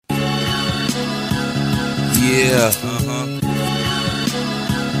Yeah.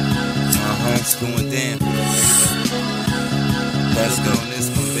 It's going down. Let's go on this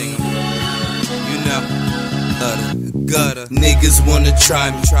one, bingo. You know. Gutter. Niggas wanna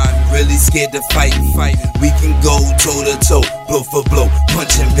try me. Really scared to fight. We can go toe to toe, blow for blow,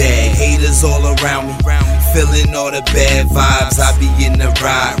 punching bag. Haters all around me. Feeling all the bad vibes. I be in the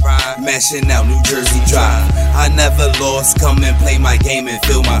ride, mashing out New Jersey Drive. I never lost, come and play my game and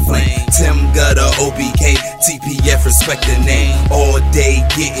feel my flame. Tim Gutta, OBK, TPF, respect the name. All day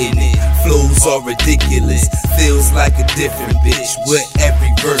getting it, flows are ridiculous. Feels like a different bitch with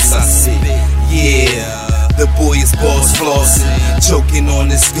every verse I spit. Yeah. The boy is boss flossing, choking on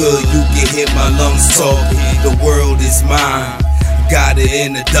this good, you can hear my lungs talking. The world is mine, got it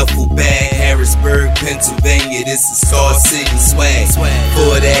in a duffel bag. Harrisburg, Pennsylvania, this is Star City swag.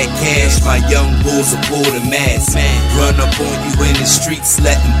 For that cash, my young bulls will pull the mask. Run up on you in the streets,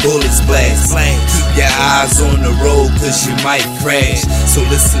 letting bullets blast. Keep your eyes on the road, cause you might crash. So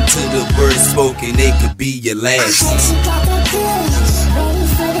listen to the words spoken, they could be your last. I heard you got that good, ready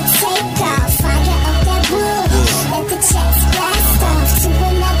for the takeoff. Fire up that wood, let the checks blast off to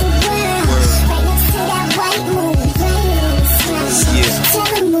another world. Right next to that white moon, tell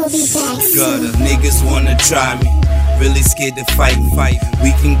the movie back. Gutter. Niggas wanna try me, really scared to fight.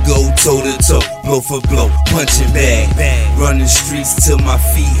 We can go toe to toe, blow for blow, punching bag. Running streets till my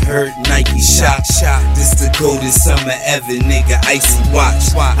feet hurt, Nike shot. This the coldest summer ever, nigga, icy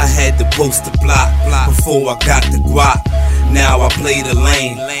watch. I had to post the block before I got the guap. Now I play the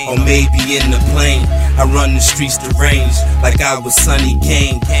lane, or maybe in the plane. I run the streets to range, like I was Sonny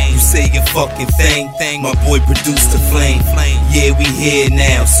Kane. You say your fucking thing, my boy produced the flame. Yeah, we here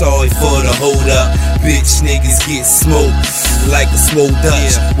now, sorry for the hold up. Bitch niggas get smoked, like a smoke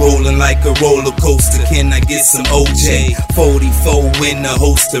Dutch. Rolling like a roller coaster, can I get some OJ? 44 in the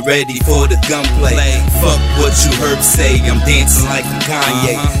holster, ready for the gunplay. Fuck what you heard say, I'm dancing like a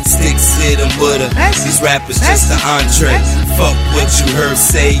Kanye. Sticks hit 'em with a, these rappers just an entree. Fuck what you heard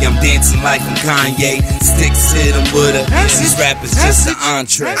say, I'm dancing like I'm Kanye. Sticks hit 'em with a, these rappers just an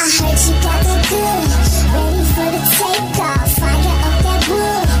entree. I heard you got that good, ready for the takeoff.